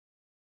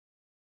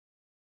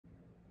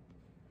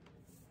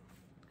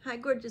Hi,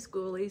 gorgeous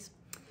ghoulies.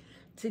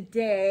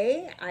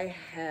 Today I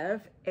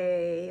have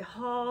a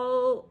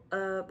haul,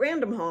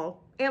 random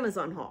haul,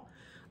 Amazon haul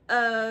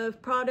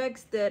of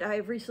products that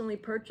I've recently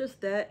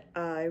purchased that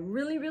I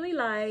really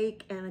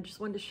like, and I just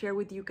wanted to share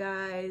with you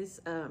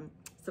guys.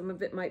 Some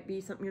of it might be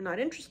something you're not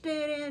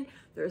interested in.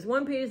 There's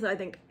one piece that I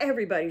think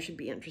everybody should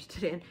be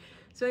interested in.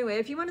 So anyway,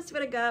 if you want to see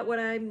what I got, what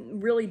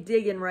I'm really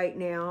digging right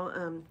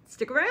now,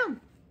 stick around.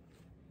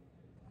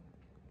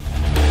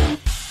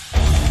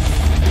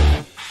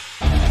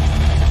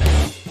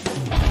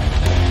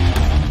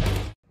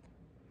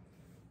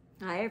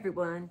 Hi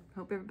everyone,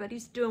 hope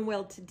everybody's doing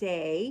well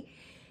today.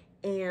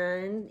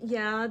 And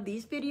yeah,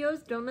 these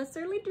videos don't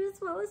necessarily do as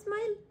well as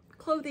my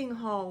clothing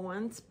haul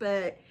ones,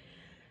 but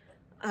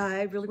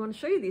I really want to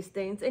show you these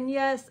things. And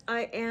yes,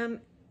 I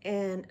am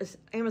an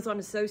Amazon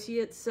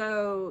associate,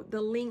 so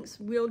the links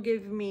will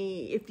give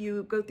me, if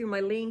you go through my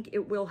link,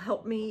 it will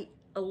help me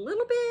a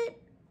little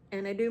bit.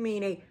 And I do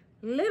mean a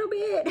little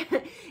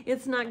bit.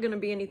 It's not going to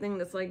be anything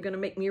that's like going to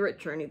make me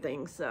rich or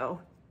anything, so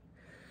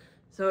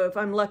if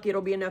I'm lucky,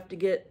 it'll be enough to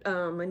get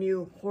a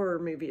new horror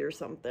movie or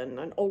something,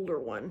 an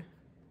older one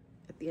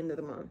at the end of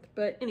the month.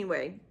 But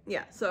anyway,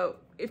 yeah, so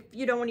if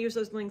you don't want to use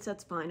those links,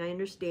 that's fine. I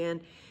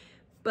understand.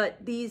 But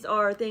these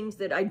are things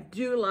that I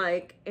do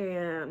like,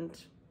 and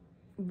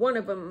one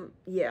of them,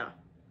 yeah,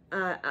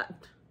 I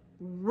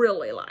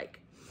really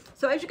like.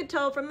 So as you can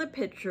tell from the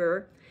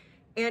picture,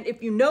 and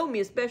if you know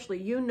me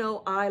especially, you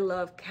know I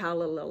love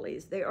Calla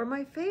lilies. They are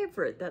my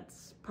favorite.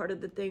 That's part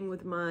of the thing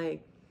with my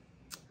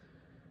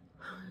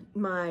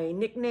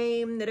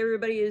nickname that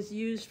everybody has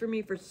used for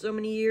me for so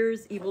many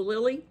years, Evil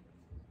Lily.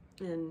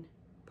 And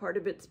part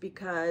of it's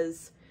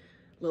because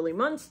Lily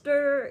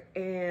Munster,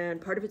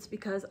 and part of it's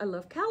because I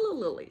love Calla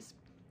lilies.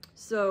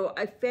 So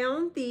I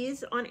found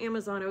these on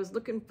Amazon. I was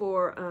looking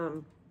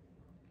for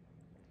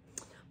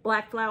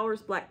black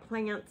flowers, black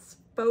plants,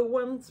 faux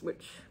ones,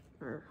 which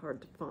are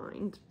hard to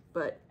find,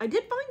 but I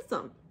did find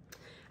some.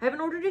 I haven't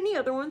ordered any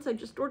other ones. I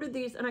just ordered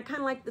these, and I kind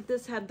of like that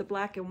this had the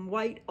black and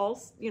white,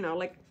 also, you know,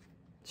 like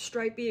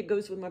stripey. It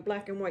goes with my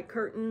black and white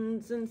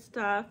curtains and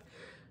stuff.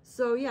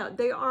 So yeah,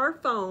 they are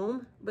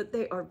foam, but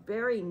they are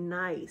very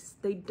nice.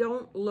 They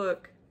don't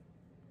look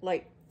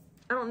like,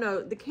 I don't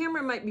know, the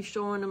camera might be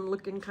showing them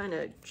looking kind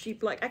of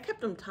cheap. Like, I kept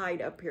them tied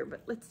up here,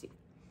 but let's see.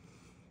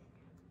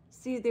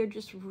 See, they're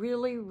just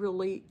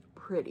really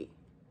pretty.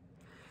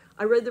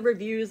 I read the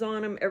reviews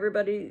on them.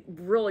 Everybody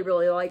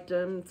really liked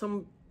them.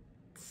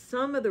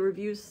 Some of the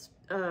reviews,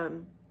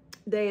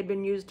 they had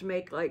been used to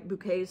make like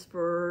bouquets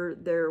for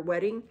their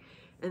wedding,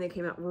 and they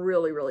came out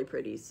really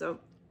pretty. So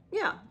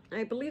yeah,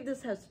 I believe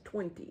this has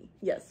 20.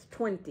 Yes,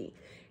 20.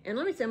 And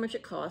let me see how much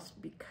it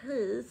cost,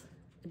 because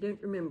I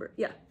don't remember.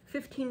 Yeah,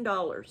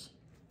 $15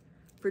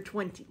 for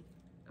 20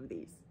 of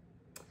these.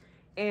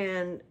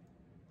 And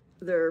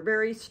they're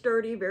very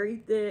sturdy, very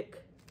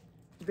thick,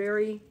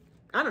 very,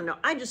 I don't know,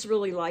 I just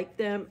really like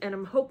them. And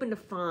I'm hoping to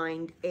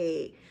find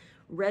a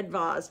red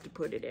vase to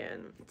put it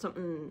in.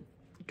 Something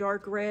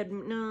dark red,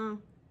 no.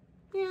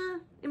 Yeah,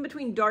 in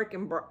between dark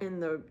and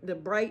the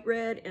bright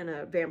red and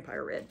a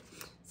vampire red.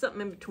 Something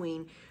in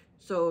between,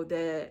 so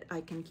that I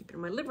can keep it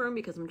in my living room,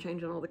 because I'm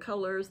changing all the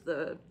colors,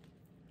 the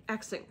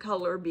accent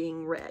color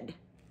being red.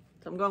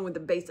 So I'm going with the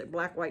basic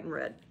black, white, and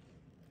red.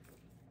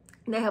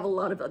 And they have a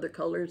lot of other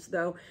colors,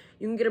 though.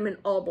 You can get them in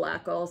all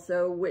black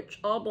also, which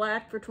all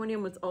black for 20 of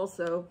them was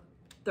also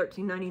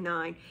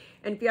 $13.99.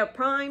 And if you have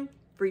Prime,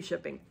 free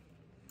shipping.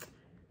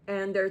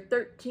 And they're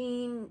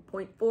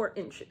 13.4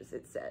 inches,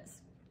 it says.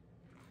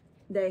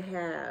 They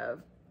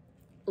have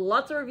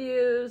lots of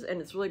reviews, and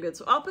it's really good.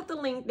 So I'll put the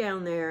link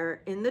down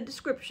there in the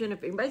description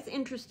if anybody's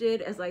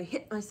interested, as I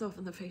hit myself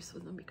in the face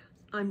with them because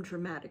I'm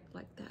dramatic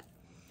like that.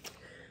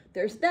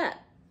 There's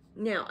that.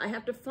 Now I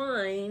have to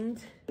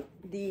find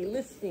the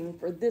listing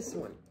for this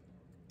one,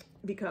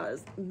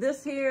 because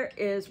this here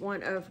is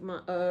one of my,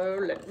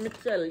 let me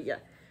tell you,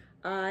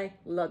 I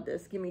love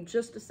this. Give me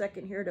just a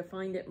second here to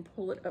find it and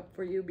pull it up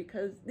for you,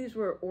 because these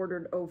were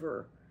ordered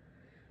over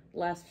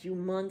last few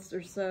months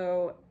or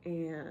so,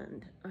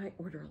 and I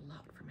order a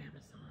lot from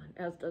Amazon,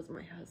 as does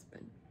my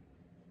husband.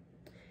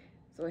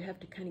 So I have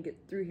to kind of get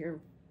through here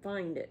and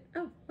find it.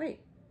 Oh, wait.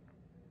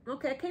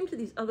 Okay, I came to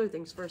these other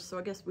things first, so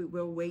I guess we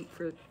will wait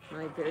for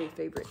my very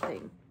favorite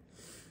thing.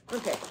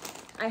 Okay,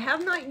 I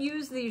have not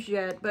used these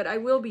yet, but I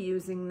will be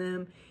using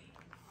them.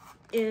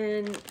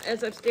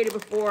 As I've stated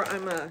before,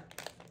 I'm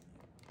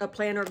a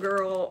planner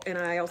girl, and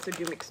I also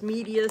do mixed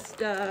media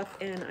stuff,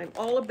 and I'm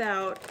all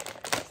about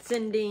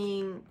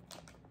sending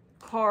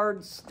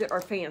cards that are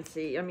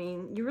fancy. I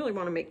mean, you really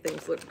want to make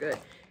things look good.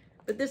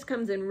 But this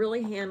comes in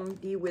really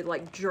handy with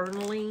like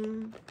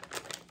journaling.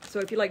 So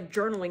if you like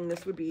journaling,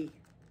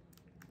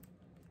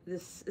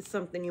 this is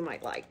something you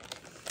might like.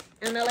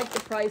 And I like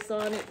the price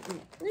on it.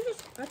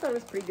 I thought it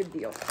was a pretty good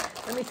deal.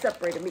 Let me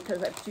separate them,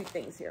 because I have two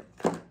things here.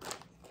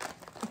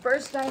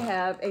 First, I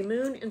have a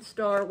Moon and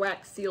Star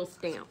wax seal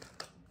stamp.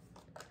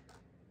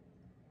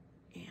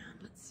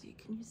 And let's see,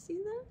 can you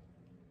see that?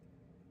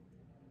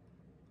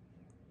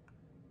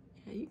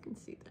 Yeah, you can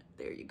see that.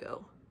 There you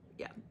go.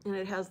 Yeah, and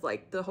it has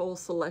like the whole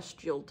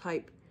celestial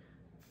type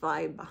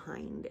vibe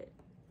behind it,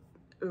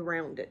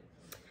 around it.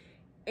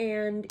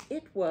 And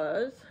it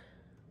was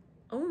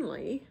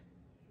only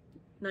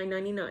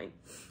 $9.99.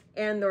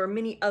 And there are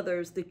many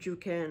others that you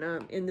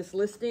can, in this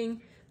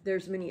listing,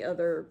 there's many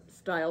other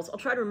styles. I'll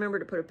try to remember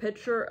to put a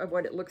picture of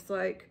what it looks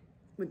like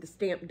with the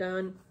stamp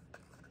done.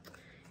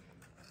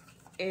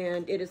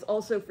 And it is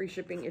also free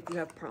shipping if you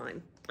have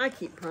Prime. I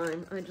keep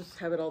Prime. I just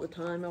have it all the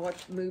time. I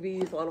watch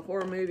movies, a lot of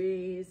horror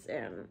movies,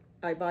 and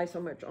I buy so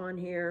much on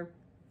here.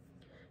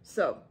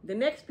 So the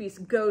next piece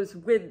goes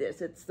with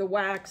this. It's the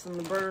wax and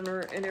the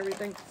burner and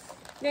everything.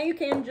 Now you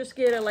can just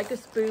get like a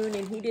spoon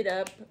and heat it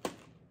up,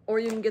 or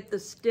you can get the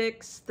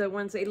sticks, the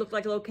ones that look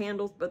like little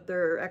candles, but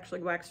they're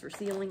actually wax for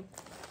sealing.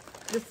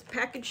 This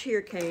package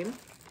here came,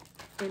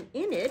 and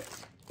in it,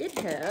 it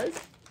has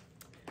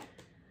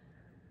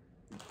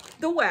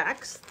the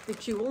wax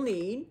that you will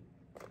need.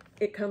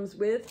 It comes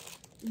with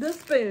the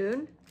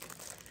spoon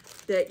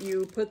that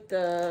you put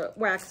the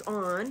wax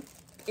on.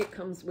 It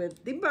comes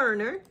with the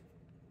burner.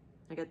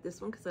 I got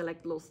this one because I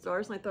like the little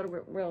stars, and I thought it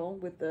went well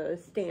with the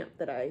stamp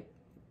that I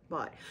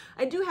bought.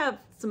 I do have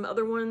some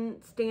other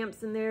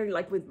stamps in there,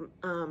 like with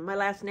my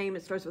last name,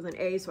 it starts with an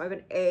A, so I have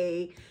an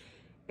A,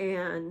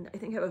 and I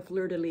think I have a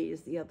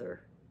fleur-de-lis, the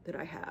other that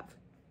I have.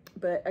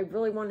 But I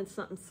really wanted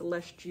something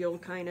celestial,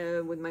 kind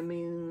of, with my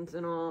moons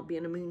and all,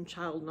 being a moon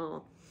child and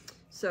all.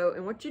 So,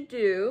 and what you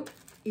do,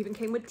 even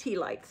came with tea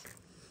lights.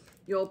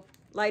 You'll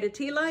light a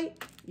tea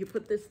light, you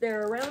put this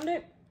there around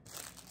it,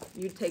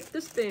 you take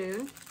the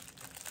spoon.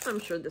 I'm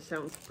sure this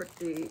sounds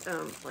pretty,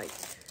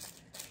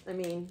 I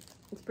mean,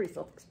 it's pretty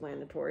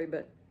self-explanatory,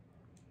 but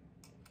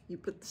you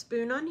put the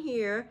spoon on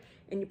here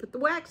and you put the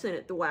wax in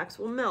it. The wax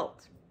will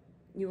melt.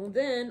 You will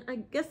then, I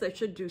guess I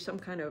should do some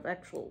kind of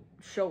actual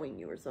showing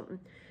you or something.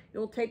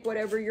 You'll take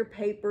whatever your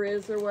paper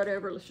is or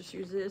whatever. Let's just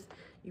use this.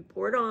 You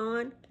pour it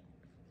on.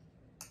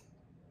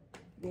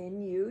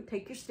 Then you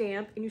take your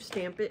stamp and you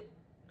stamp it.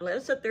 Let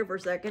it sit there for a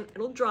second.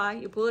 It'll dry.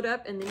 You pull it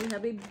up and then you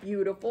have a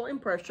beautiful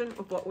impression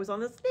of what was on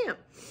the stamp.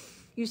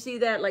 You see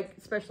that, like,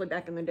 especially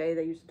back in the day,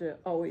 they used to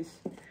always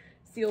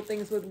seal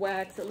things with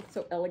wax. It looked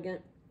so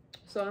elegant.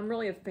 So I'm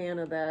really a fan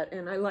of that.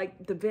 And I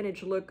like the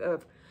vintage look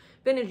of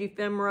vintage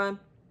ephemera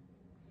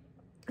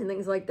and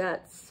things like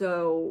that.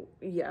 So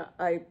yeah,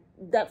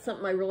 that's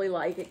something I really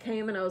like. It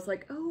came and I was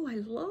like, oh, I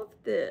love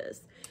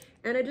this.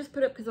 And I just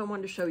put it because I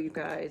wanted to show you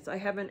guys. I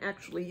haven't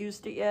actually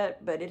used it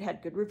yet, but it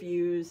had good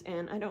reviews,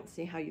 and I don't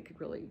see how you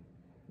could really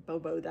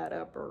bobo that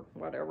up or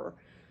whatever.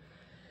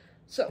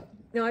 So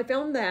now I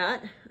found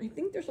that. I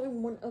think there's only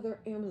one other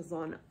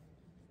Amazon,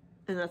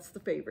 and that's the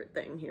favorite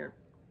thing here.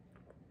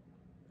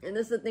 And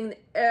this is the thing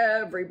that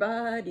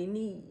everybody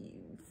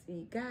needs.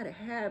 You gotta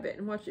have it,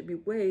 and watch it be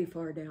way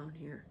far down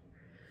here.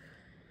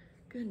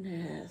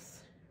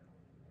 Goodness.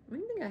 I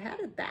didn't think I had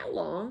it that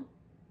long.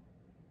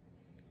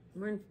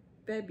 We're in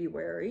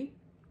February.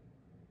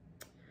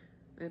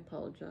 I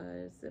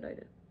apologize that I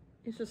didn't.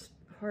 It's just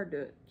hard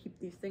to keep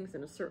these things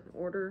in a certain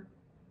order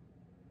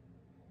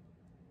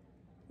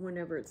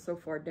whenever it's so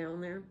far down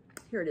there.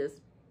 Here it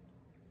is.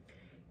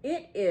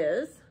 It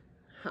is,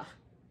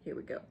 here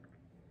we go.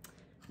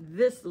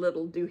 This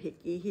little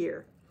doohickey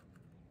here.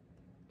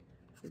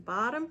 The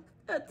bottom,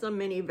 that's a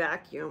mini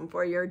vacuum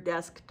for your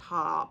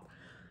desktop.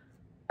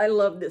 I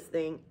love this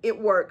thing. It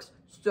works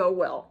so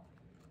well.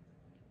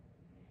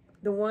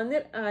 The one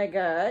that I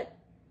got,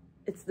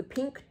 it's the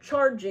pink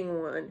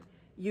charging one.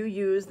 You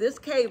use this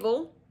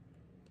cable,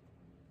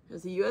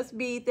 has a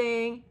USB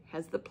thing,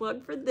 has the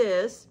plug for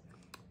this,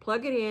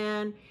 plug it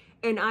in,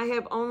 and I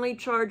have only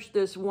charged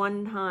this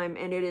one time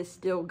and it is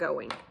still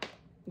going.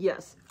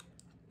 Yes,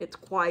 it's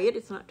quiet,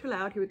 it's not too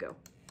loud. Here we go.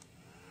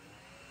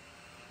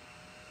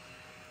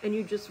 And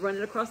you just run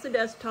it across the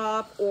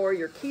desktop or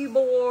your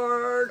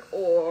keyboard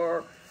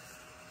or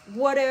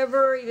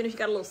whatever, even if you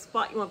got a little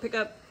spot you want to pick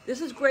up. This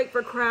is great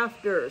for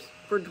crafters,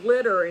 for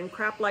glitter and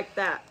crap like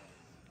that,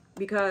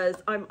 because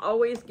I'm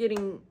always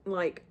getting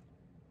like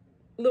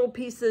little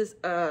pieces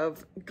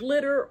of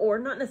glitter, or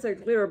not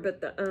necessarily glitter,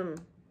 but the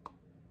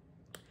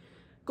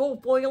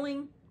gold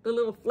foiling, the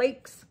little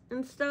flakes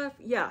and stuff.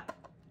 Yeah,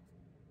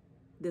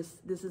 this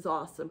is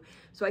awesome.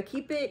 So I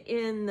keep it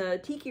in the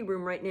tiki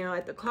room right now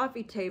at the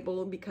coffee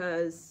table,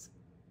 because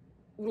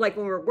like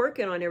when we're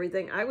working on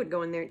everything, I would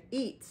go in there and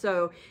eat.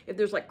 So if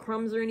there's like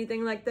crumbs or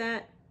anything like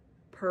that,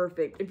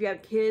 perfect. If you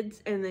have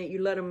kids and then you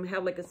let them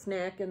have like a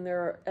snack and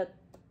they're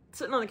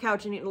sitting on the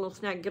couch and eating a little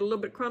snack, get a little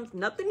bit of crumbs,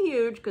 nothing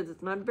huge because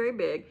it's not very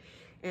big,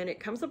 and it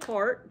comes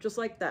apart just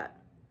like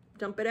that.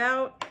 Dump it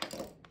out.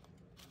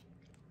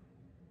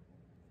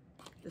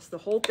 That's the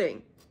whole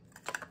thing.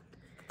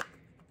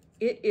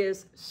 It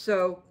is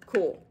so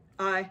cool.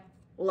 I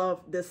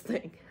love this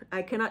thing.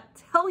 I cannot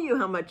tell you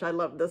how much I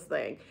love this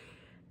thing.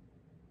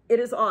 It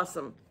is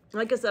awesome.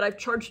 Like I said, I've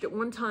charged it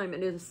one time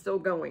and it is still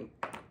going.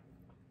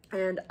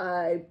 And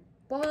I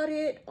bought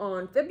it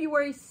on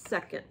February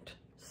 2nd.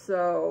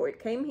 So it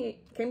came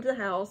to the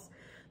house.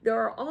 There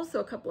are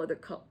also a couple other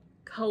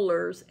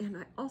colors, and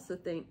I also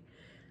think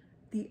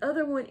the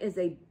other one is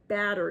a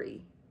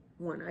battery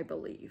one, I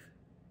believe.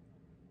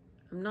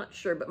 I'm not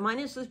sure, but mine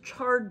is the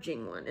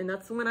charging one, and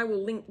that's the one I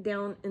will link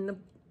down in the,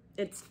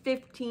 it's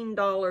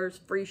 $15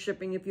 free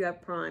shipping if you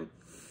have Prime.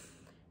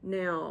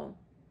 Now,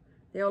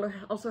 they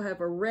also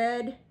have a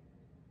red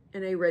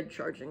and a red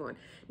charging one.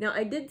 Now,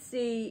 I did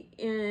see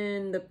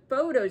in the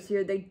photos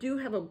here, they do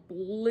have a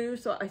blue,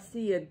 so I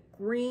see a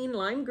green,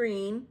 lime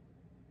green,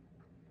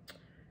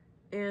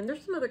 and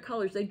there's some other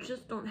colors. They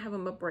just don't have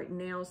them up right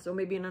now, so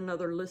maybe in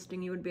another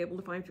listing you would be able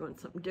to find if you want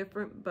something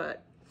different,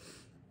 but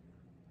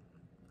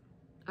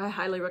I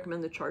highly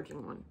recommend the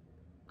charging one.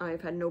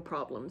 I've had no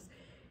problems.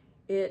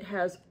 It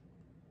has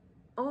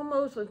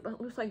almost, it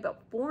looks like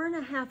about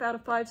 4.5 out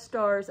of 5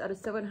 stars out of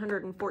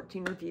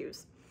 714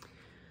 reviews.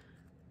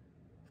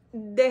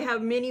 They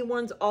have mini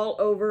ones all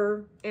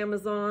over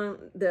Amazon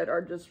that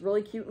are just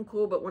really cute and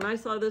cool, but when I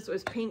saw this, it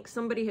was pink.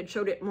 Somebody had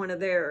showed it in one of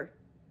their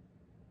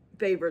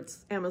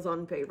favorites,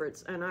 Amazon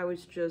favorites, and I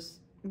was just,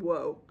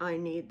 whoa, I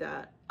need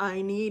that.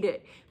 I need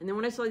it. And then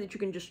when I saw that you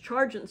can just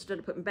charge it instead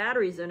of putting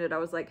batteries in it, I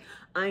was like,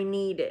 I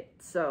need it.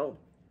 So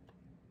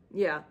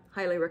yeah,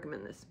 highly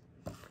recommend this.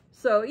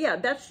 So yeah,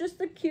 that's just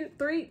the cute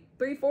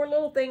four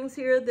little things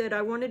here that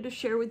I wanted to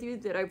share with you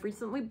that I've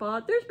recently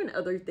bought. There's been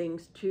other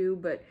things too,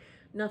 but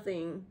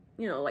nothing,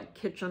 you know, like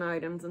kitchen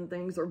items and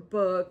things, or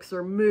books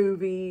or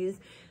movies.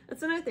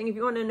 That's another thing. If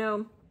you want to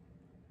know,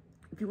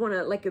 if you want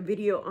to like a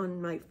video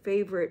on my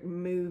favorite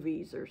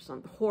movies or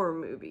some horror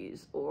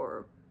movies,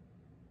 or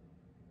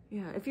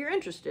yeah, if you're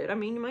interested, I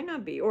mean, you might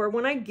not be, or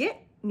when I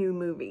get new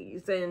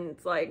movies and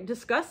it's like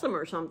discuss them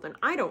or something,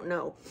 I don't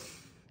know.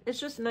 It's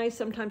just nice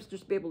sometimes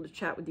just to be able to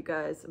chat with you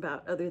guys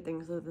about other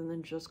things other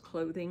than just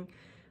clothing.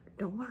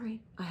 Don't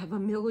worry, I have a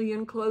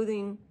million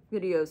clothing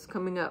videos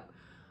coming up.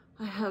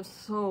 I have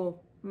so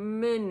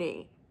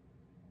many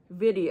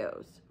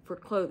videos for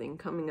clothing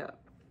coming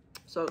up.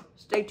 So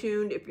stay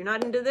tuned. If you're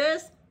not into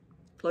this,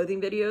 clothing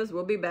videos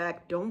will be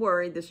back. Don't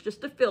worry, this is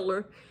just a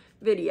filler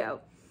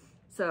video.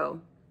 So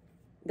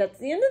that's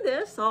the end of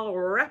this. I'll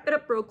wrap it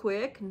up real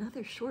quick.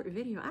 Another short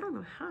video. I don't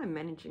know how I'm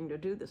managing to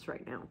do this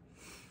right now.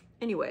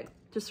 Anyway,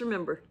 just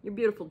remember, you're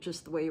beautiful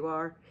just the way you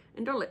are.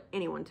 And don't let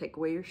anyone take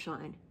away your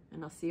shine.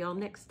 And I'll see y'all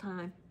next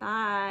time.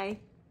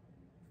 Bye.